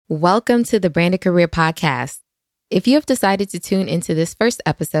Welcome to the Branded Career Podcast. If you have decided to tune into this first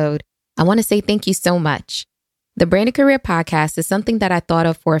episode, I want to say thank you so much. The Branded Career Podcast is something that I thought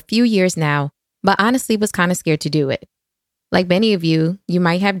of for a few years now, but honestly was kind of scared to do it. Like many of you, you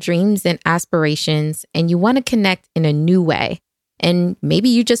might have dreams and aspirations, and you want to connect in a new way. And maybe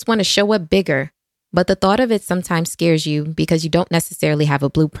you just want to show up bigger, but the thought of it sometimes scares you because you don't necessarily have a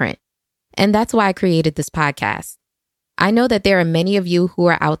blueprint. And that's why I created this podcast. I know that there are many of you who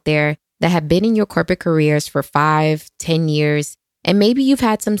are out there that have been in your corporate careers for 5, 10 years, and maybe you've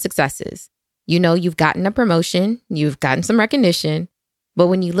had some successes. You know, you've gotten a promotion, you've gotten some recognition, but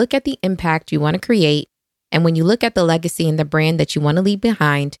when you look at the impact you want to create, and when you look at the legacy and the brand that you want to leave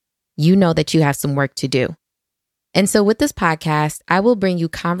behind, you know that you have some work to do. And so with this podcast, I will bring you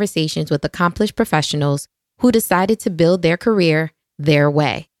conversations with accomplished professionals who decided to build their career their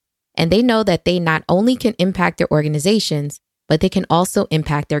way. And they know that they not only can impact their organizations, but they can also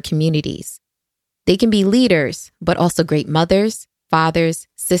impact their communities. They can be leaders, but also great mothers, fathers,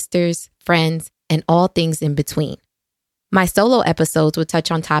 sisters, friends, and all things in between. My solo episodes will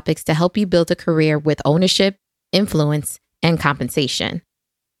touch on topics to help you build a career with ownership, influence, and compensation.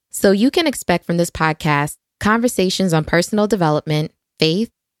 So you can expect from this podcast conversations on personal development, faith,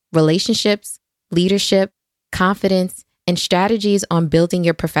 relationships, leadership, confidence, and strategies on building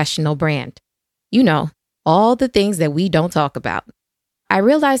your professional brand. You know, all the things that we don't talk about. I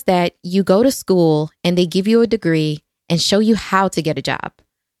realize that you go to school and they give you a degree and show you how to get a job,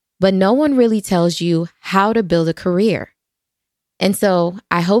 but no one really tells you how to build a career. And so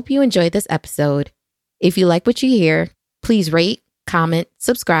I hope you enjoyed this episode. If you like what you hear, please rate, comment,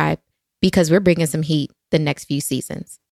 subscribe, because we're bringing some heat the next few seasons.